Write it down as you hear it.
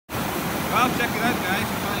Well, check it out, guys.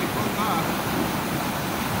 It finally broke off.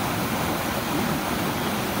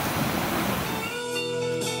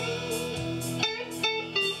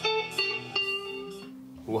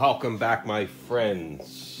 Welcome back, my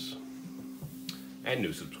friends and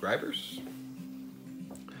new subscribers.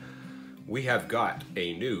 We have got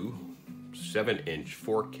a new 7-inch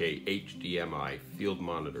 4K HDMI field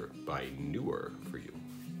monitor by Neewer for you.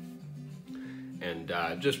 And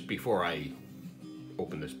just before I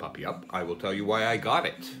open this puppy up, I will tell you why I got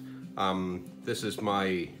it. This is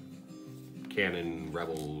my Canon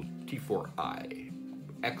Rebel T4i.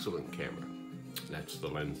 Excellent camera. That's the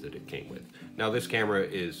lens that it came with. Now this camera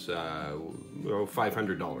is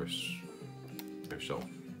 $500 or so.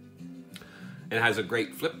 And it has a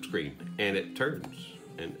great flip screen, and it turns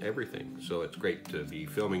and everything. So it's great to be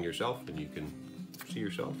filming yourself and you can see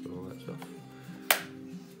yourself and all that stuff.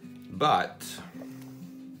 But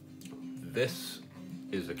this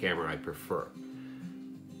is the camera I prefer.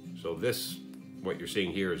 So this, what you're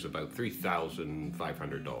seeing here, is about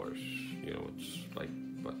 $3,500. You know, it's like,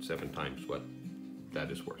 what, 7 times what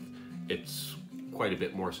that is worth. It's quite a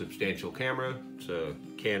bit more substantial camera. It's a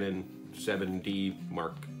Canon 7D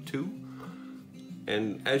Mark II.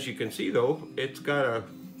 And as you can see though, it's got a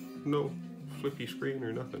no flippy screen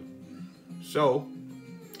or nothing. So,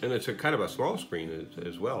 and it's a kind of a small screen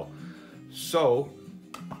as well. So,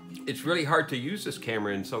 it's really hard to use this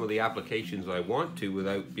camera in some of the applications I want to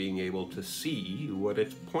without being able to see what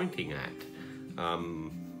it's pointing at.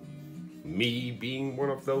 Me being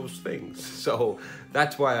one of those things. So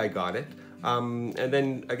that's why I got it. And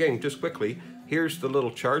then again, just quickly, here's the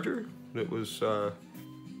little charger that was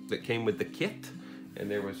that came with the kit,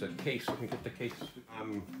 and there was a case. Let me get the case.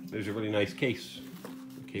 There's a really nice case.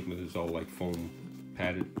 It came with this all like foam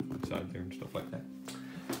padded inside there and stuff like that.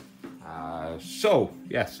 So,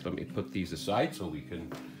 yes, let me put these aside so we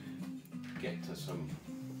can get to some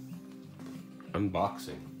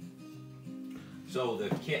unboxing. So the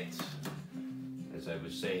kit, as I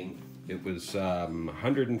was saying, it was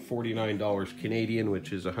 $149 Canadian,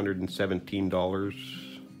 which is $117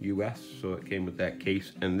 US. So it came with that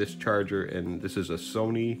case and this charger, and this is a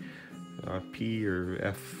Sony P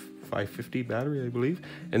or F550 battery, I believe,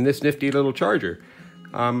 and this nifty little charger.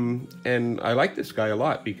 And I like this guy a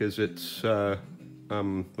lot because it's,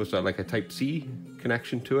 what's that, like a Type-C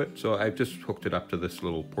connection to it. So I've just hooked it up to this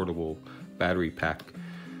little portable battery pack.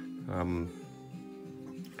 I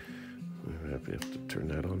have to turn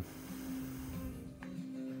that on.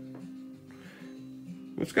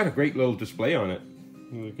 It's got a great little display on it.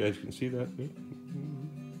 You guys can see that.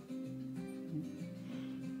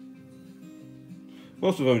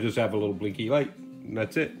 Most of them just have a little blinky light, and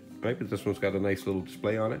that's it. Right, but this one's got a nice little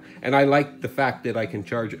display on it, and I like the fact that I can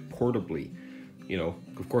charge it portably. You know,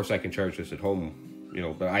 of course I can charge this at home, you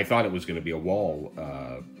know, but I thought it was going to be a wall,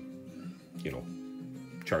 you know,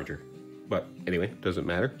 charger. But anyway, it doesn't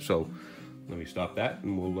matter. So let me stop that,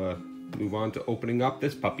 and we'll move on to opening up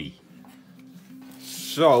this puppy.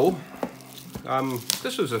 So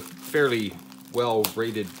this was a fairly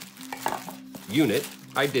well-rated unit.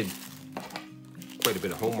 I did quite a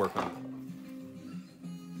bit of homework on it.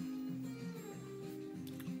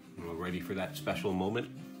 Ready for that special moment?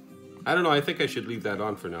 I don't know, I think I should leave that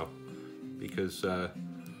on for now because yeah,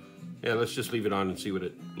 let's just leave it on and see what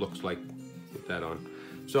it looks like with that on.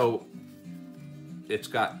 So it's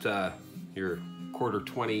got your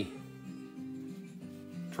 1/4-20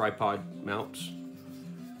 tripod mounts.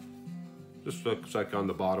 Just looks like on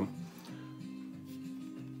the bottom.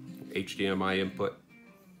 HDMI input.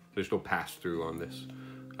 There's no pass-through on this.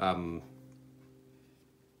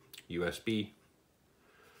 USB,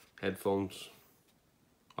 headphones,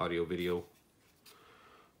 audio video,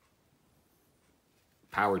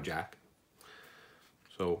 power jack.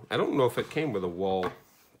 So I don't know if it came with a wall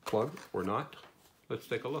plug or not. Let's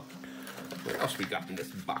take a look. What else we got in this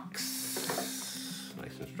box?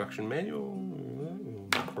 Nice instruction manual.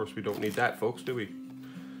 Of course we don't need that, folks, do we?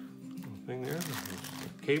 Thing there.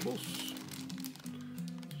 Cables.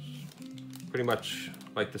 Pretty much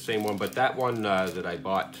like the same one, but that one that I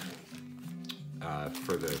bought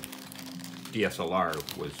for the DSLR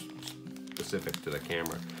was specific to the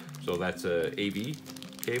camera. So that's a AV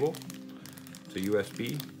cable, it's a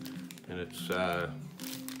USB, and it's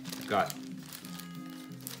got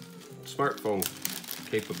smartphone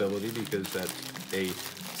capability because that's a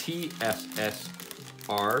TRRS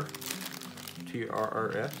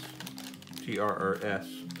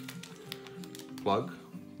plug.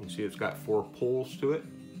 You see it's got 4 poles to it.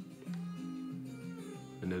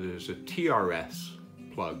 And then there's a TRS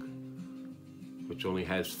plug, which only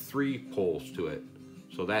has 3 poles to it.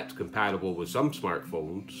 So that's compatible with some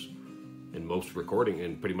smartphones, in most recording,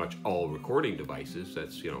 and pretty much all recording devices,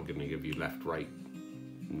 that's, you know, going to give you left, right,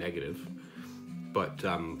 negative. But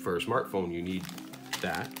for a smartphone, you need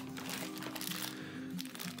that.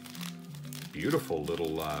 Beautiful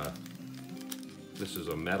little, this is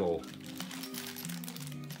a metal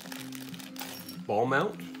ball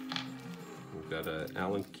mount. We've got an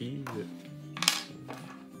Allen key,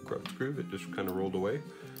 screw that just kind of rolled away.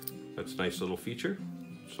 That's a nice little feature.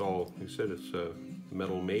 So, like I said, it's a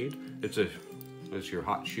metal made. It's your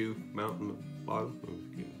hot shoe mount on the bottom.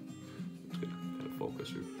 It's going to kind of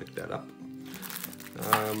focus or pick that up.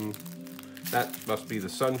 That must be the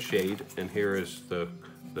sunshade, and here is the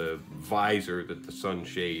visor that the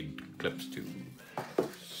sunshade clips to.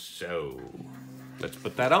 So let's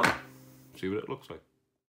put that on, see what it looks like.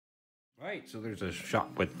 All right, so there's a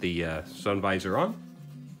shot with the sun visor on.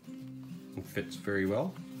 It fits very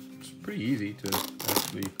well. It's pretty easy to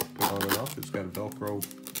actually put on and off. It's got a Velcro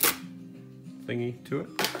thingy to it,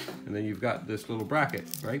 and then you've got this little bracket,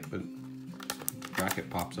 right? But the bracket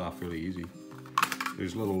pops off really easy.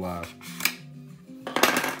 There's little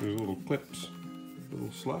clips,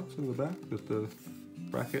 little slots in the back that the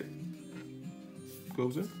bracket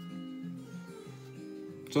goes in.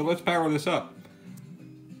 So let's power this up.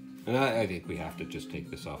 And I think we have to just take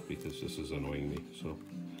this off because this is annoying me. So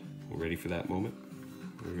we're ready for that moment.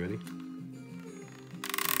 Are we ready?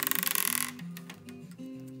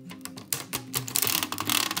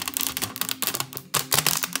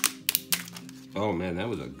 Oh man, that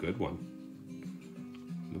was a good one.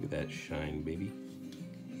 Look at that shine, baby.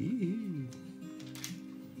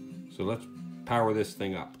 So let's power this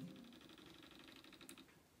thing up.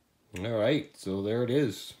 All right, so there it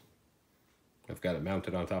is. I've got it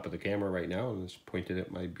mounted on top of the camera right now, and it's pointed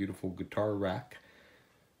at my beautiful guitar rack.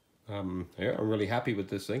 Yeah, I'm really happy with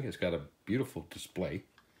this thing. It's got a beautiful display.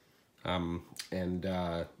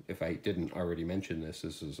 If I didn't already mention this,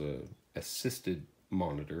 this is a assisted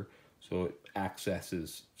monitor, so it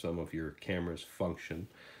accesses some of your camera's function.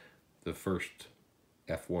 The first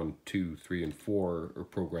F1, 2, 3, and 4 are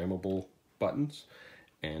programmable buttons,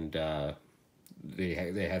 and they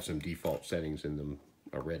have some default settings in them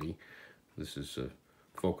already. This is a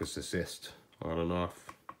focus assist, on and off.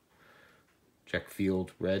 Check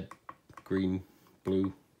field, red, green,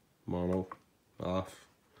 blue, mono, off.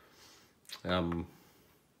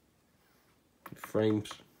 Frames,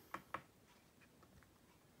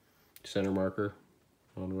 center marker,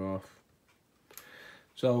 on and off.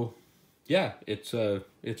 So yeah, it's a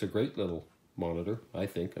great little monitor, I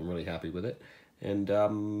think. I'm really happy with it. And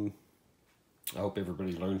I hope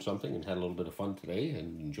everybody learned something and had a little bit of fun today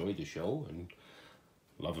and enjoyed the show. And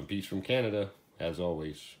love and peace from Canada. As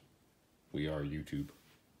always, we are YouTube.